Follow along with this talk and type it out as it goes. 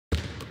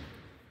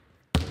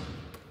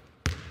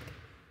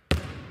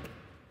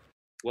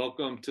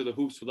Welcome to the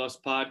Hoops with Us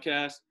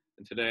podcast.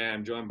 And today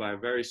I'm joined by a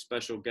very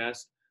special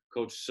guest,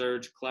 Coach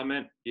Serge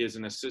Clement. He is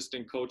an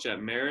assistant coach at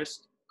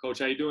Marist. Coach,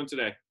 how you doing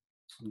today?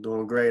 I'm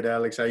doing great,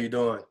 Alex. How you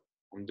doing?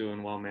 I'm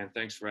doing well, man.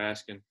 Thanks for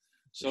asking.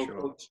 So, Sure.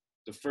 Coach,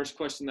 the first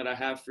question that I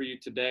have for you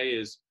today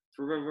is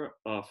for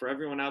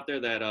everyone out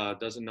there that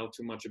doesn't know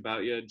too much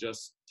about you,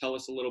 just tell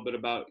us a little bit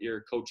about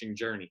your coaching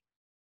journey.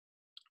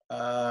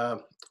 I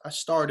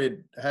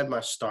had my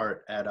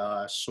start at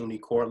SUNY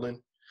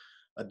Cortland,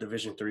 a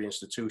Division III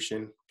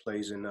institution,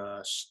 plays in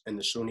the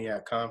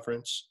SUNYAC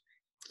conference.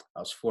 I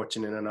was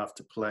fortunate enough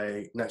to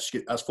play. I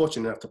was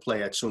fortunate enough to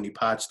play at SUNY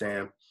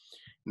Potsdam,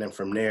 and then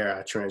from there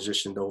I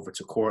transitioned over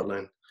to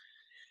Cortland,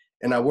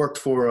 and I worked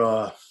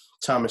for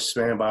Thomas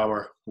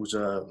Spanbauer, who's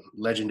a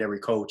legendary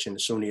coach in the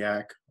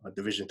SUNYAC, a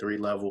Division III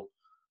level,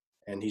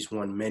 and he's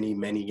won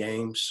many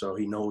games, so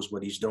he knows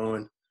what he's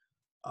doing.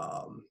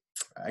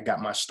 I got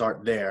my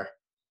start there,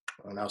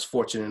 and I was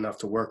fortunate enough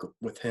to work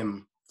with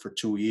him for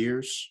 2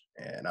 years,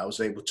 and I was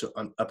able to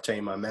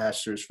obtain my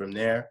master's from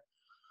there.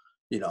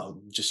 You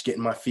know, just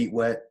getting my feet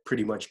wet,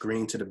 pretty much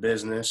green to the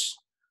business,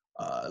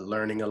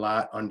 learning a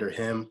lot under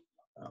him.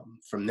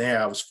 From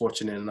there, I was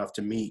fortunate enough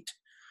to meet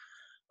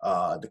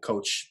the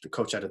coach. The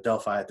coach at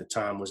Adelphi at the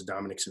time was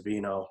Dominic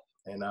Savino,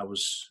 and I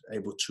was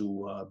able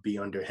to be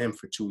under him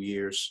for 2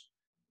 years,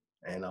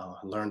 and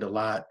learned a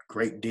lot.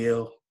 Great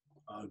deal.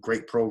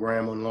 Great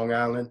program on Long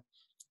Island.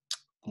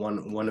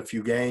 Won a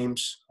few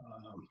games.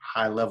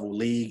 High level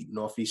league,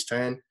 Northeast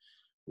 10.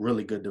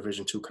 Really good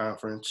Division II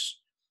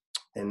conference.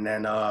 And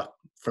then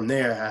from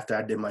there, after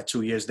I did my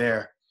 2 years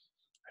there,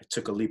 I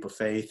took a leap of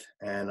faith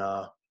and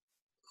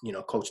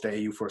coached at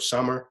AU for a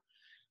summer.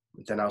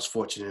 Then I was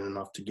fortunate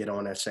enough to get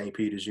on at St.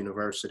 Peter's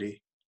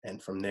University,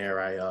 and from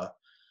there I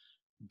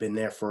been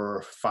there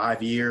for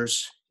 5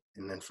 years.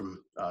 And then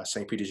from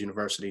St. Peter's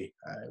University,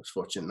 I was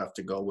fortunate enough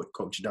to go with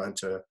Coach Dunn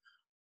to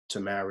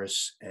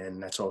Marist,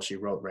 and that's all she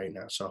wrote right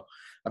now. So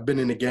I've been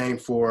in the game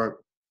for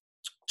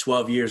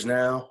 12 years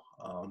now,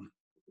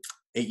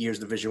 8 years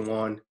Division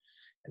I,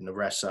 and the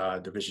rest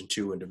Division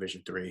II and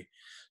Division III.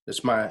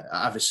 That's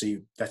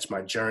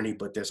my journey,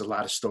 but there's a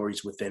lot of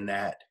stories within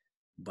that.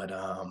 But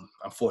I'm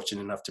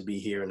fortunate enough to be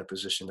here in the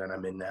position that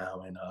I'm in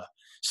now, and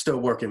still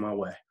working my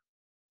way.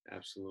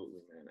 Absolutely,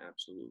 man.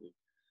 Absolutely.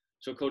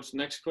 So, Coach, the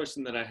next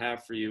question that I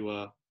have for you,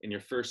 in your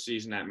first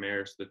season at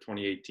Marist, the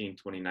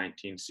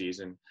 2018-2019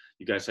 season,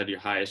 you guys had your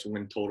highest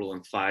win total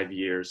in 5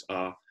 years.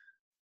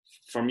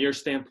 From your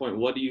standpoint,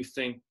 what do you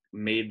think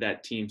made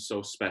that team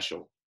so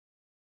special?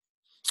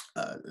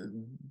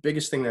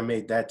 Biggest thing that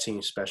made that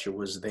team special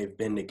was they've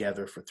been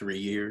together for 3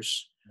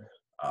 years.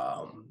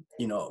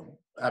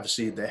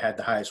 Obviously they had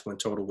the highest win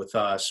total with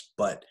us,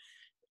 but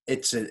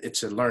it's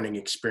a learning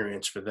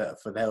experience for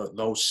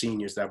those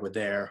seniors that were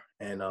there,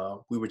 and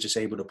we were just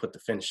able to put the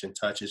finishing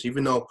touches,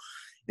 even though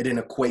it didn't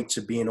equate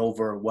to being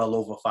well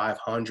over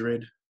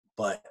 500.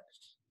 But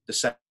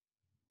the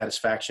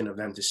satisfaction of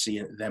them to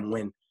see them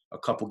win a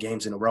couple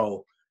games in a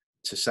row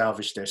to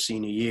salvage their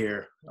senior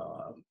year,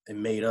 it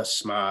made us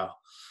smile.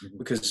 Mm-hmm.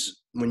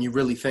 Because when you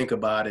really think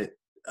about it,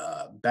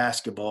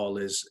 basketball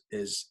is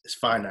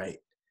finite,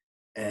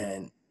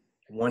 and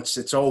once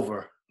it's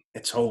over,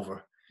 it's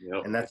over.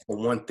 Yep. And that's the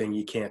one thing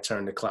you can't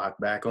turn the clock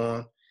back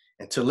on.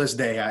 And to this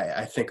day,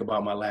 I think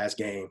about my last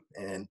game.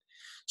 And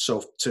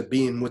so to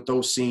being with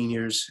those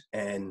seniors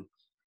and,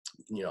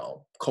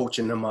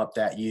 coaching them up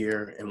that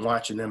year and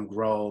watching them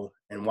grow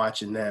and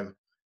watching them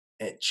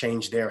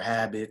change their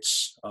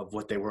habits of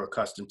what they were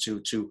accustomed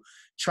to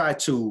try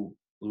to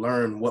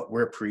learn what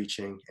we're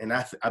preaching. And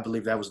I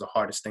believe that was the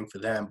hardest thing for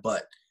them,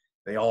 but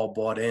they all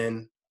bought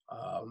in.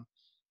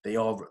 They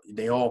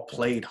all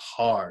played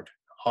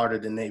harder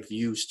than they've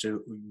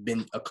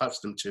been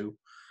accustomed to.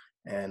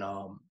 And,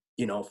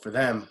 for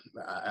them,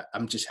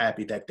 I'm just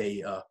happy that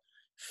they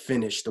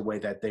finished the way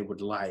that they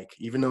would like,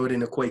 even though it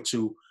didn't equate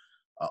to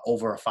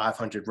over a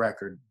 500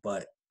 record,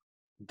 but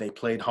they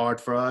played hard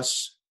for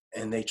us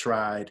and they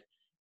tried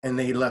and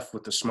they left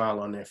with a smile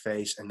on their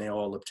face and they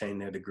all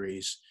obtained their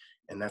degrees.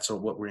 And that's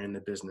what we're in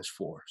the business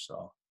for.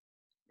 So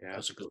yeah,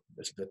 that's a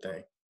good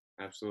thing.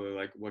 Absolutely.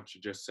 Like what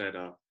you just said,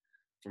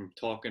 from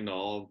talking to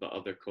all the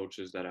other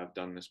coaches that I've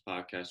done this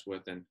podcast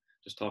with and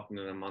just talking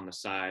to them on the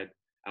side,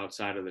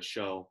 outside of the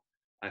show,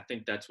 I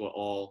think that's what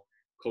all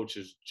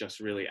coaches just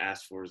really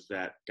ask for, is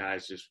that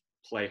guys just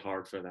play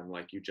hard for them,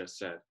 like you just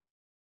said.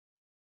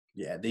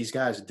 Yeah, these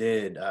guys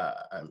did.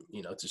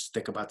 Just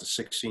think about the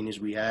 6 seniors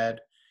we had.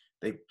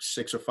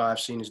 6 or 5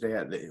 seniors they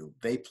had.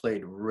 They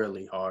played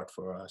really hard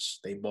for us.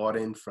 They bought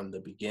in from the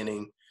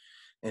beginning.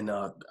 And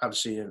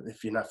obviously,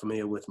 if you're not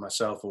familiar with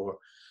myself or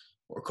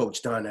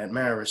Coach Dunn at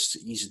Marist,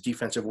 he's a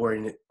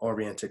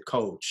defensive-oriented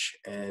coach,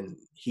 and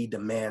he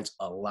demands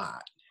a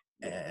lot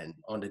and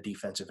on the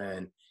defensive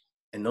end.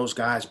 And those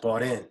guys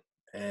bought in,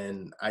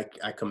 and I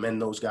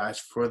commend those guys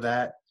for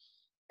that.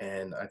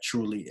 And I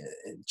truly,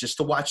 just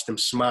to watch them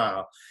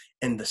smile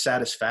and the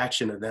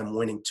satisfaction of them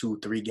winning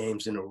 2-3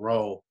 games in a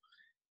row,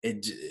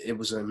 it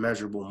was an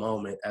immeasurable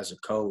moment as a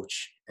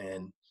coach.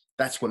 And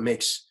that's what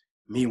makes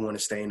me want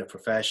to stay in the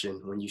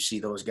profession when you see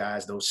those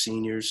guys, those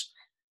seniors,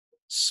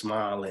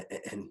 smile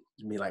and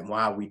be like,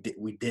 wow, we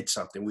did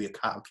something, we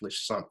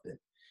accomplished something.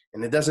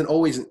 And it doesn't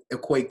always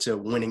equate to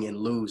winning and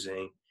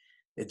losing.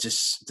 It's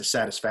just the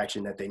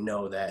satisfaction that they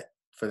know that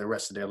for the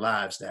rest of their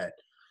lives that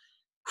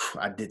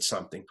I did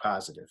something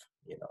positive,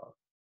 you know.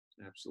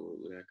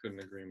 Absolutely. I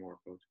couldn't agree more,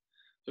 Coach.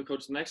 So,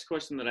 Coach, the next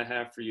question that I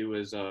have for you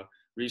is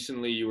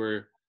recently you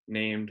were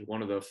named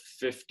one of the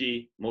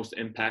 50 most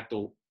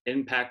impactful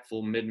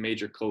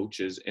mid-major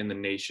coaches in the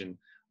nation.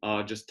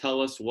 Just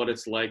tell us what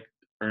it's like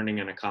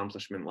earning an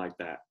accomplishment like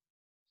that.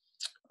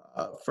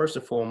 First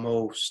and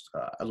foremost,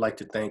 I'd like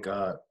to thank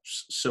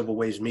Civil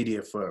Ways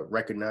Media for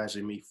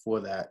recognizing me for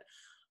that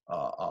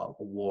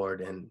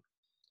award, and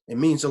it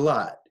means a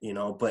lot, you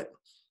know. But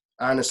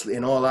honestly,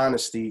 in all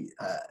honesty,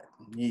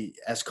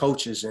 as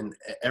coaches, and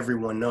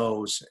everyone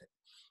knows,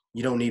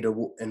 you don't need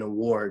an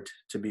award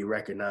to be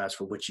recognized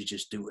for what you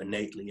just do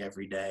innately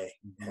every day,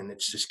 and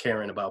it's just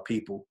caring about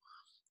people.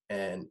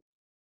 And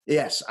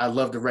yes, I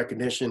love the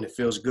recognition. It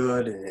feels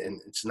good, and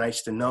it's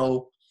nice to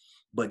know.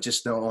 But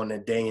just know on a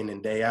day in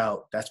and day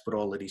out, that's what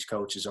all of these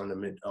coaches on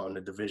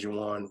the Division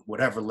I,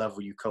 whatever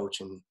level you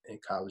coach in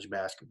college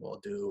basketball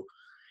do.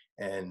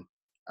 And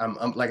I'm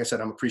like I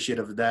said, I'm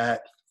appreciative of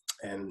that.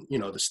 And you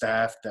know, the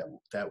staff that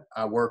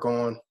I work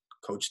on,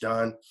 Coach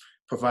Dunn,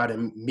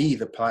 providing me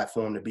the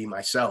platform to be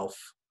myself.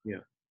 Yeah.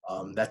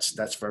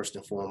 That's first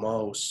and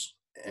foremost,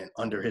 and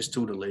under his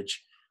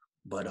tutelage.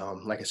 But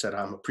like I said,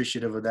 I'm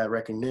appreciative of that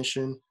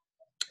recognition,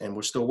 and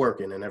we're still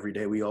working. And every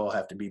day we all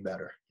have to be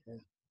better.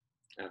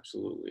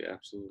 Absolutely,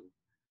 absolutely.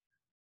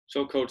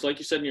 So, Coach, like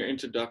you said in your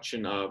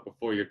introduction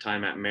before your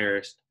time at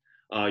Marist,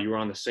 you were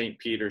on the St.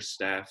 Peter's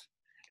staff,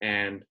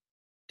 and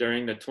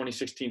during the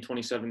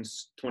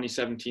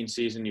 2016-2017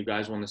 season, you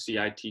guys won the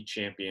CIT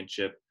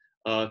championship.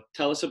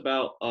 Tell us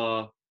about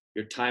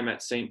your time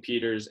at St.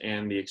 Peter's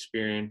and the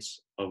experience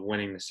of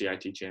winning the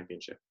CIT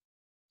championship.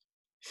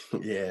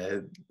 Yeah,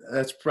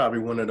 that's probably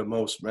one of the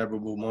most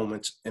memorable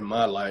moments in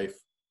my life,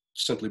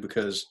 simply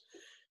because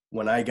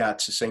when I got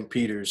to St.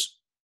 Peter's,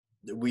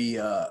 we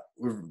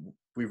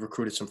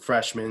recruited some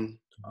freshmen.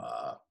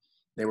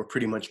 They were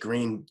pretty much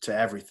green to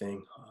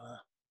everything,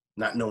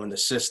 not knowing the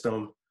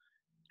system,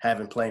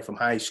 having playing from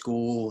high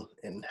school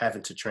and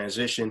having to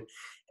transition,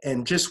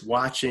 and just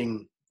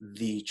watching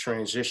the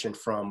transition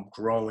from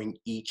growing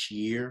each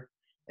year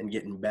and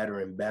getting better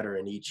and better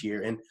in each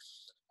year. And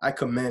I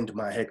commend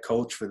my head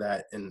coach for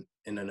that in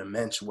an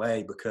immense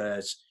way,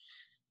 because,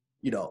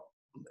 you know,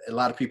 a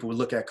lot of people would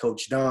look at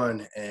Coach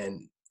Dunn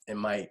and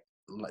might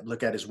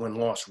look at his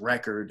win-loss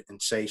record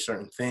and say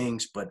certain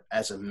things, but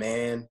as a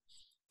man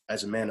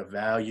of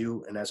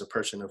value, and as a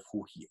person of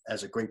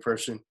as a great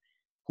person,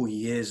 who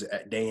he is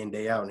at day in,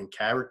 day out in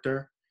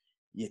character,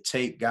 you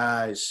take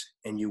guys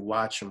and you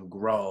watch them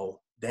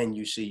grow, then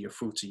you see your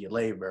fruits of your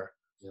labor.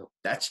 Yep.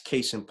 That's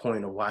case in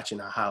point of watching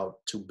how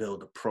to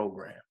build a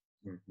program.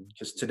 Mm-hmm.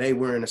 Because today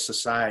we're in a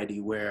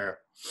society where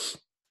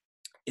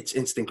it's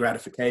instant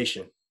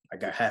gratification.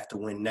 Like, I have to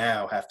win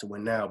now.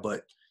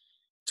 But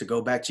to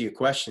go back to your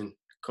question,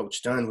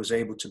 Coach Dunn was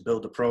able to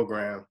build a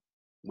program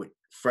with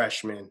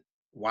freshmen,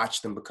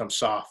 watch them become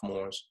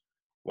sophomores,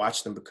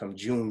 watch them become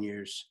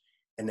juniors,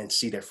 and then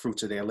see their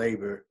fruits of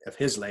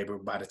his labor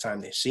by the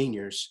time they're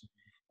seniors.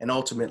 And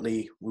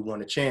ultimately, we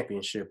won a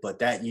championship. But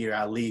that year,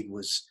 our league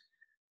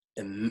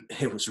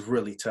it was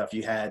really tough.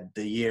 You had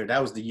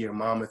that was the year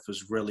Monmouth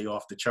was really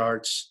off the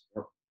charts.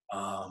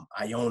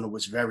 Iona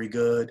was very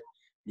good.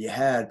 You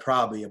had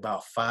probably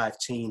about 5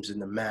 teams in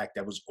the MAC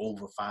that was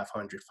over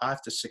 500,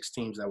 5 to 6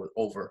 teams that were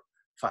over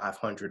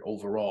 500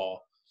 overall.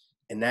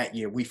 And that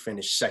year we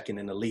finished second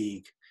in the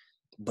league.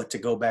 But to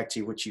go back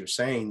to what you were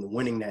saying,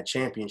 winning that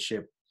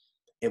championship,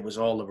 it was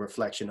all a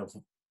reflection of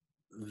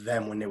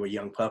them when they were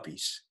young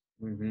puppies.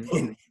 Mm-hmm.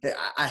 And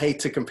I hate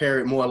to compare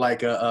it more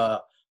like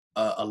a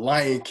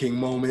Lion King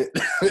moment,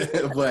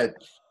 but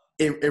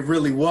it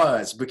really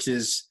was,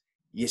 because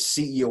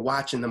you're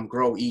watching them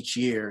grow each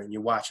year and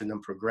you're watching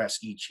them progress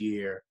each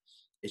year.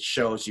 It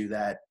shows you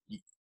that,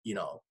 you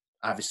know,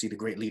 obviously the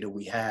great leader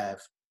we have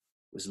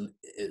is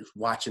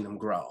watching them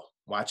grow,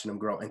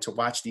 and to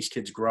watch these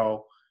kids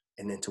grow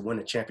and then to win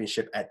a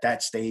championship at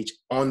that stage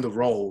on the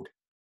road,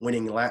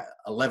 winning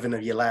 11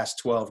 of your last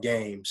 12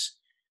 games,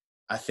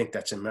 I think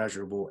that's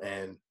immeasurable.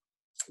 And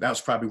that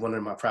was probably one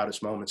of my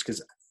proudest moments,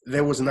 because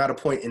there was not a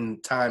point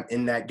in time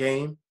in that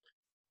game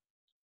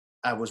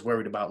I was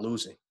worried about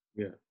losing.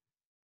 Yeah.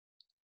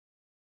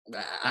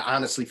 I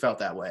honestly felt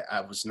that way.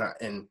 I was not.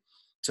 And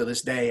to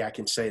this day, I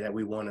can say that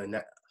we won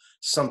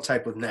some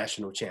type of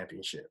national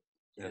championship,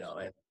 you know,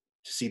 and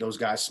to see those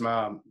guys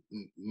smile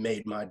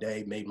made my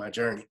day, made my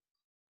journey.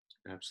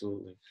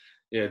 Absolutely.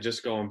 Yeah,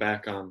 just going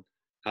back on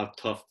how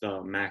tough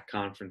the MAC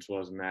conference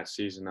was in that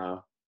season,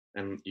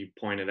 and you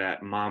pointed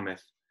at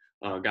Monmouth,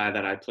 a guy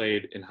that I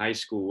played in high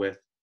school with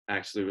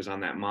actually was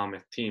on that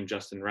Monmouth team,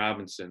 Justin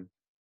Robinson.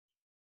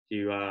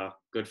 He,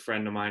 good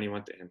friend of mine,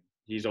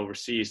 he's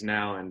overseas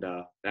now, and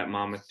that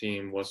Monmouth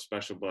team was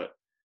special, but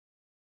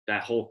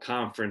that whole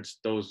conference,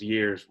 those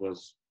years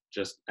was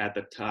just at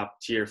the top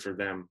tier for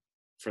them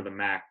for the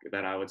MAC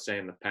that I would say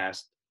in the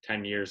past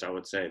 10 years, I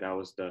would say that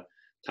was the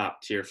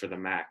top tier for the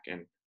MAC.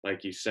 And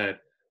like you said,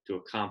 to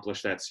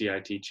accomplish that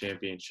CIT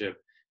championship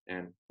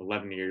and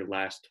 11 of your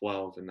last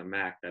 12 in the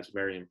MAC, that's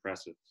very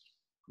impressive.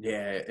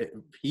 Yeah,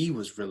 he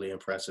was really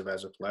impressive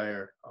as a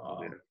player.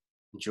 Yeah.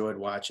 Enjoyed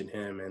watching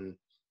him,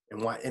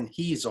 and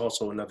he's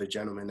also another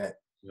gentleman that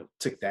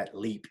took that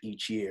leap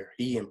each year.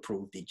 He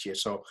improved each year,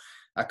 so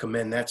I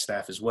commend that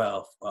staff as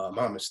well,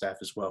 Mama's staff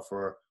as well,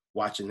 for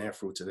watching their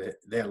fruits of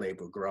their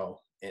labor grow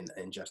in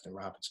Justin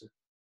Robinson.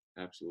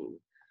 Absolutely.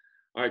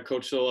 All right,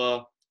 Coach.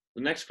 So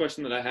the next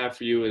question that I have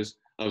for you is,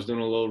 I was doing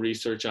a little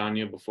research on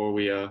you before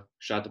we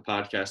shot the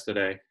podcast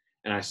today,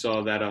 and I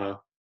saw that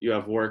you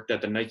have worked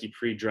at the Nike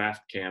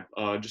pre-draft camp.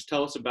 Just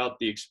tell us about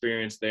the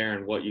experience there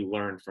and what you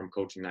learned from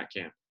coaching that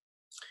camp.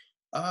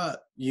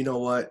 You know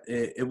what?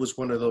 It was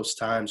one of those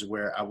times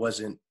where I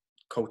wasn't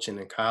coaching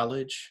in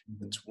college.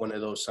 Mm-hmm. It's one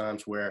of those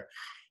times where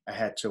I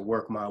had to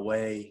work my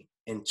way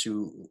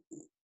into,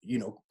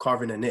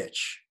 carving a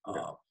niche. Okay.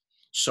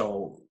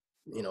 So,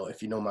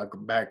 if you know my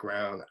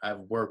background,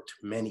 I've worked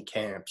many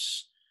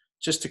camps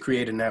just to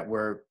create a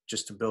network,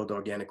 just to build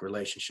organic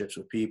relationships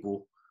with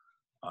people.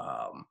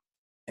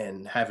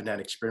 And having that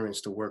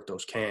experience to work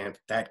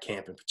that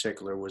camp in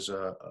particular was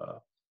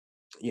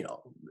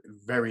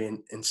very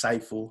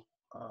insightful.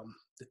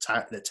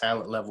 The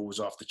talent level was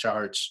off the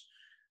charts.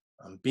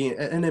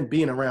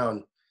 Being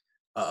around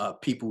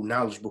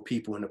knowledgeable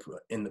people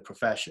in the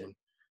profession,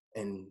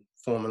 and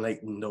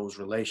formulating those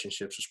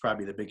relationships was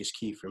probably the biggest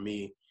key for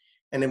me.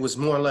 And it was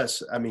more or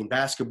less,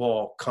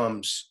 basketball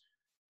comes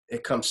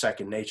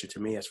second nature to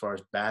me as far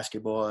as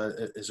basketball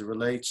as it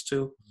relates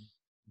to,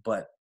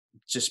 but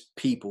just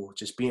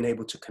being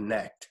able to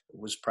connect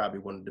was probably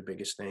one of the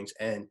biggest things,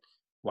 and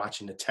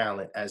watching the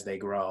talent as they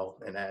grow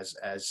and as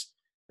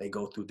they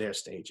go through their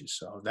stages.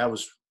 So that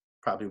was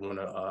probably one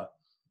of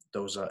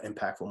those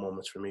impactful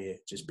moments for me,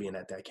 just being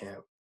at that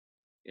camp.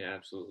 Yeah,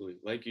 absolutely.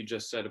 Like you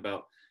just said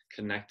about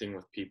connecting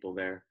with people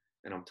there,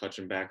 and I'm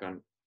touching back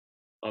on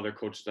other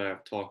coaches that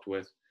I've talked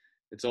with.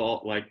 It's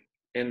all like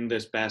in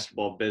this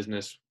basketball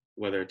business,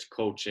 whether it's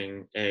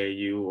coaching,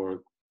 AAU,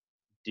 or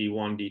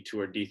D1, D2,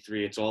 or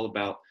D3, it's all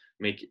about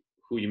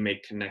who you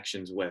make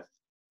connections with.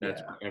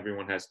 That's what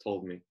everyone has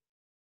told me.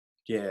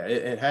 Yeah,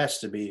 it has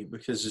to be,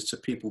 because it's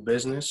a people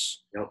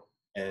business. Yep.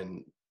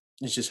 And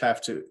you just have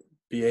to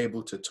be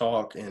able to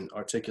talk and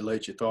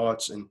articulate your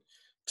thoughts and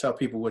tell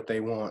people what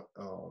they want,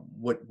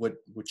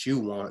 what you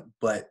want,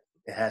 but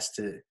it has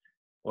to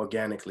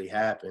organically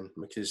happen,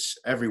 because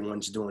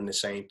everyone's doing the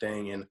same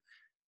thing. And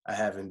I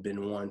haven't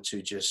been one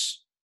to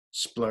just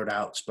splurt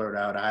out.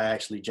 I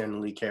actually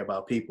genuinely care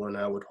about people, and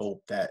I would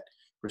hope that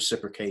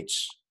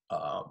reciprocates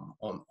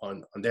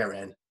on their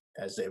end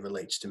as it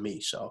relates to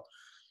me. So,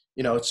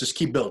 it's just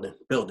keep building.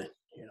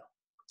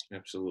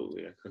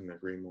 Absolutely. I couldn't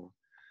agree more.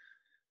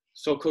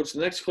 So, Coach,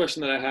 the next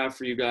question that I have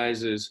for you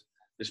guys is,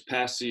 this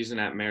past season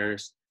at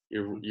Marist,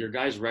 your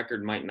guys'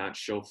 record might not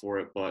show for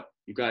it, but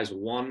you guys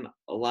won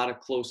a lot of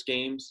close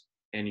games,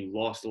 and you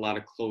lost a lot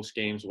of close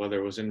games, whether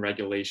it was in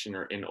regulation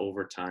or in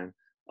overtime.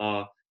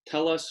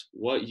 Tell us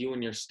what you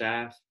and your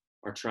staff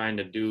are trying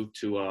to do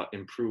to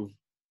improve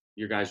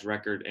your guys'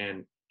 record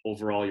and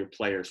overall your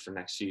players for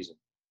next season.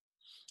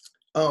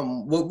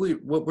 What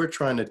we're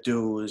trying to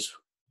do is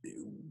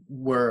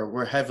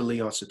we're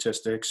heavily on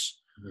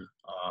statistics.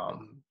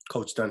 Mm-hmm.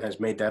 Coach Dunn has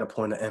made that a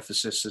point of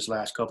emphasis this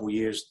last couple of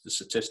years, the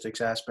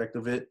statistics aspect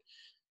of it.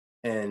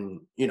 And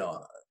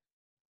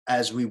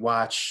as we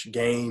watch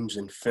games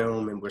and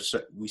film, and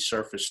we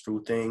surface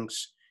through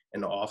things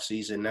in the off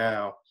season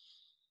now,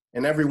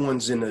 and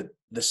everyone's in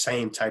the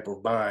same type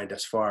of bind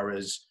as far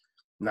as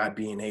not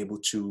being able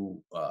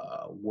to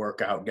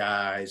work out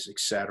guys,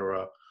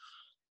 etc.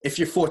 If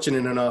you're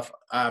fortunate enough,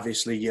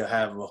 obviously you'll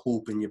have a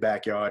hoop in your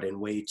backyard and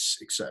weights,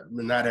 etc.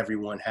 Not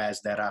everyone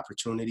has that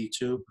opportunity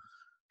to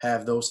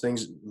have those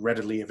things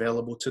readily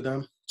available to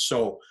them.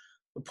 So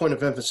the point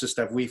of emphasis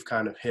that we've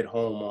kind of hit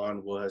home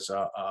on was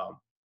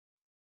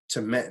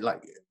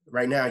like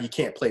right now you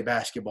can't play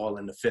basketball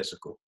in the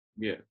physical.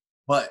 Yeah.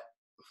 But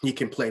you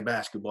can play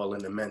basketball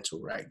in the mental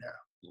right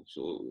now.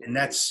 Absolutely. And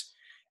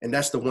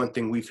that's the one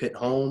thing we've hit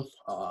home.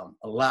 A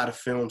lot of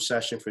film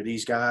session for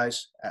these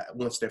guys.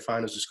 Once their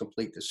finals is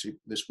complete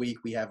this week,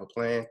 we have a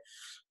plan.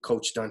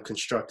 Coach Dunn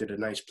constructed a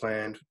nice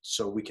plan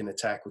so we can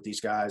attack with these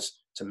guys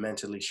to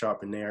mentally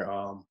sharpen their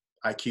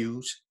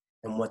IQs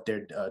and what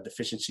their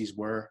deficiencies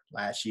were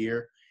last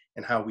year,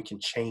 and how we can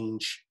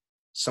change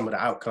some of the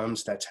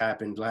outcomes that's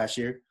happened last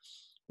year.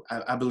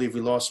 I believe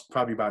we lost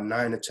probably about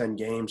 9 or 10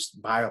 games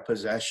by a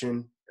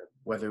possession,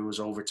 whether it was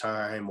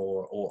overtime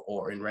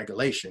or in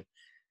regulation.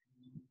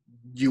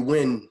 You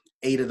win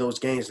 8 of those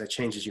games, that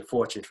changes your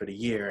fortune for the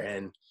year.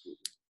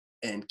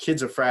 And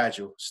kids are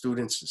fragile.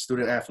 Student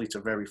athletes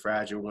are very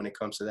fragile when it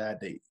comes to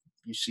that.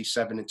 You see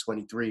 7 and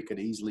 23 could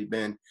have easily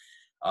been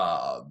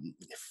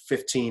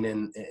 15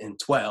 and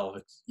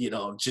 12.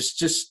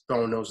 Just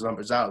throwing those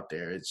numbers out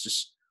there. It's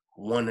just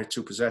 1 or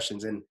 2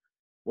 possessions. And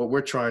what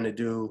we're trying to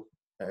do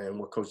And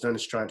what Coach Dunn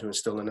is trying to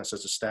instill in us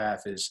as a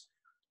staff is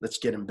let's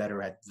get them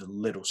better at the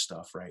little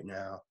stuff right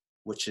now,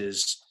 which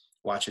is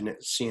watching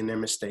it, seeing their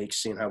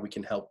mistakes, seeing how we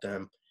can help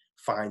them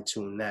fine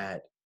tune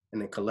that,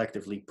 and then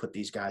collectively put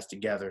these guys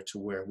together to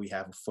where we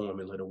have a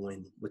formula to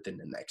win within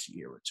the next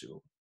year or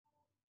two.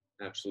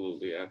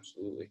 Absolutely,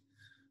 absolutely.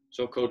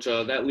 So, Coach,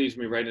 that leads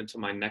me right into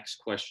my next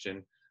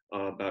question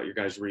about your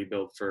guys'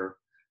 rebuild for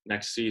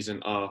next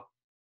season.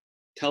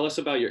 Tell us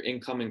about your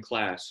incoming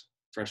class,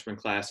 freshman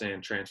class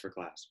and transfer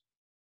class.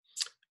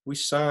 We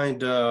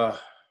signed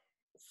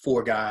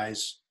 4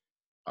 guys.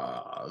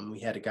 We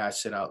had a guy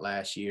sit out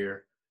last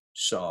year.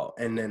 So,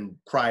 and then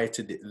prior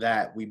to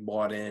that, we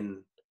brought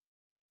in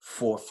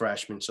 4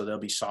 freshmen. So they'll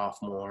be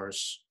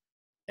sophomores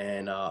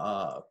and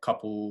a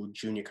couple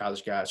junior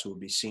college guys who will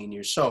be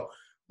seniors. So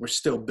we're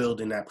still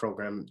building that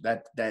program.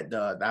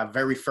 That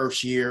very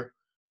first year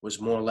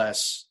was more or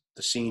less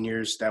the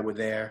seniors that were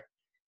there.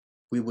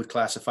 We would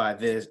classify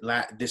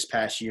this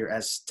past year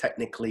as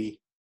technically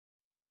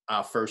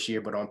our first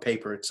year, but on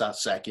paper it's our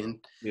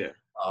second. Yeah.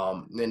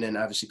 And then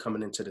obviously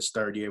coming into this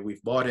third year,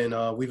 we've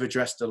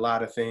addressed a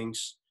lot of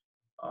things.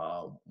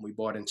 We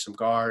brought in some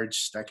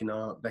guards that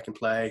can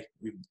play.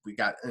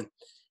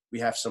 We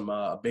have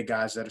some big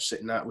guys that are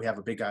sitting out. We have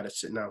a big guy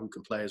that's sitting out who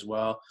can play as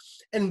well.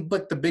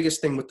 But the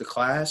biggest thing with the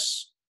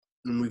class,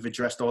 and we've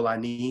addressed all our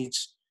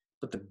needs,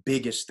 but the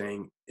biggest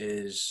thing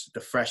is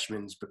the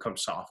freshmen become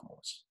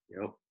sophomores.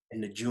 Yep.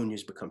 And the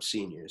juniors become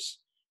seniors.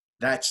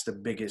 That's the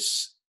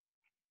biggest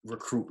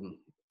recruiting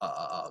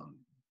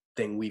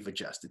thing we've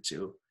adjusted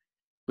to,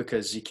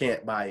 because you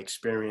can't buy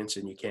experience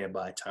and you can't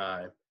buy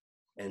time.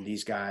 And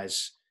these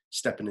guys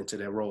stepping into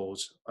their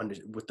roles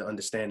with the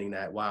understanding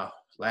that, wow,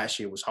 last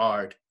year was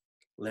hard.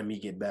 Let me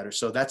get better.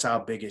 So that's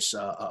our biggest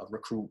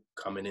recruit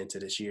coming into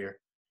this year.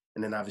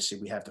 And then obviously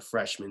we have the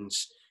freshmen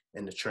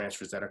and the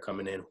transfers that are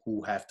coming in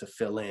who have to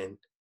fill in,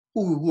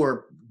 who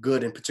are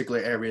good in particular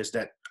areas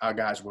that our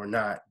guys were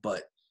not.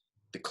 But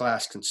the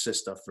class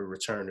consists of the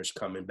returners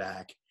coming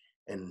back,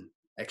 and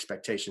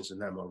expectations of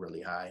them are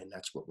really high, and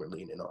that's what we're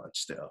leaning on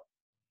still.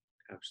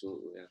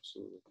 Absolutely,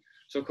 absolutely.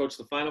 So, Coach,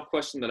 the final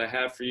question that I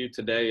have for you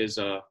today is,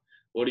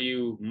 what are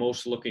you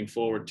most looking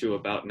forward to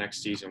about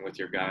next season with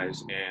your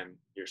guys and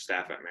your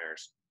staff at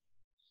Marist?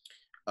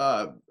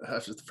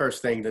 That's the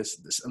first thing.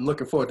 I'm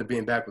looking forward to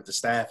being back with the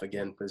staff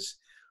again, because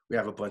we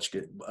have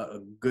a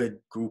good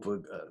group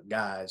of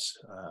guys.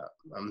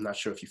 I'm not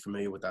sure if you're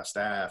familiar with our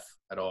staff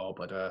at all,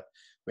 but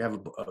we have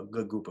a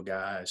good group of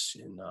guys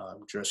in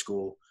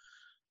Driscoll,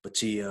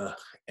 Batia,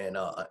 and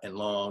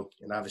Long,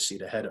 and obviously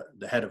the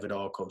head of it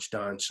all, Coach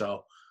Dunn.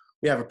 So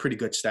we have a pretty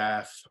good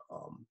staff.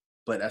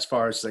 But as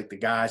far as like the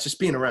guys, just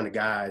being around the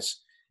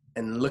guys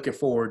and looking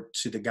forward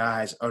to the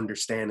guys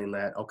understanding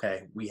that,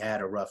 okay, we had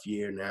a rough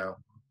year now.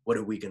 What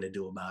are we going to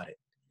do about it?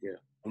 Yeah.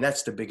 And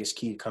that's the biggest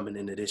key coming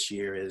into this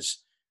year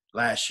is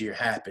last year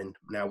happened.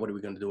 Now, what are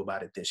we going to do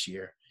about it this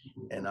year?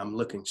 And I'm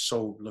looking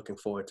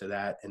forward to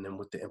that. And then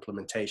with the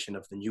implementation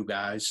of the new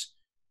guys,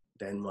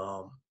 then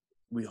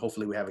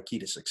hopefully we have a key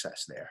to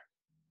success there.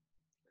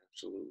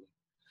 Absolutely.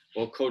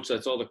 Well, Coach,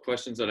 that's all the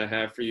questions that I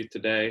have for you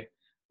today.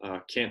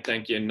 Can't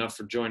thank you enough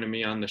for joining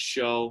me on the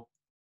show.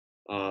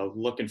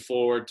 Looking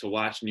forward to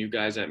watching you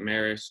guys at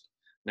Marist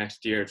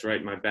next year. It's right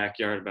in my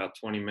backyard, about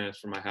 20 minutes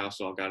from my house.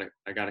 So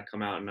I gotta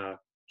come out and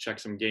check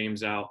some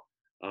games out.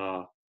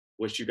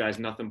 Wish you guys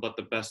nothing but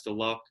the best of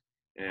luck.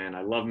 And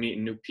I love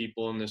meeting new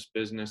people in this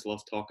business.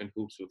 Love talking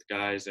hoops with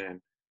guys,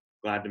 and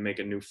glad to make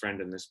a new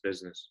friend in this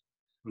business.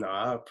 No,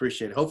 I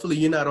appreciate it. Hopefully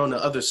you're not on the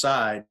other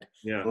side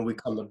when we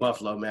come to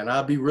Buffalo, man.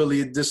 I'll be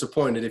really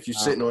disappointed if you're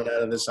sitting on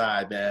that other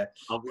side, man.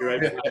 I'll be right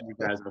back with you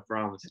guys, I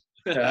promise.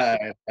 All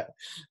right.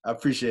 I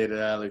appreciate it,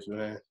 Alex,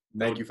 man.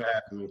 Thank you for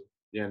having me.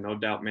 Yeah, no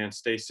doubt, man.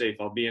 Stay safe.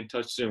 I'll be in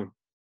touch soon.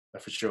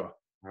 For sure.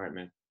 All right,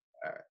 man.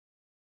 All right.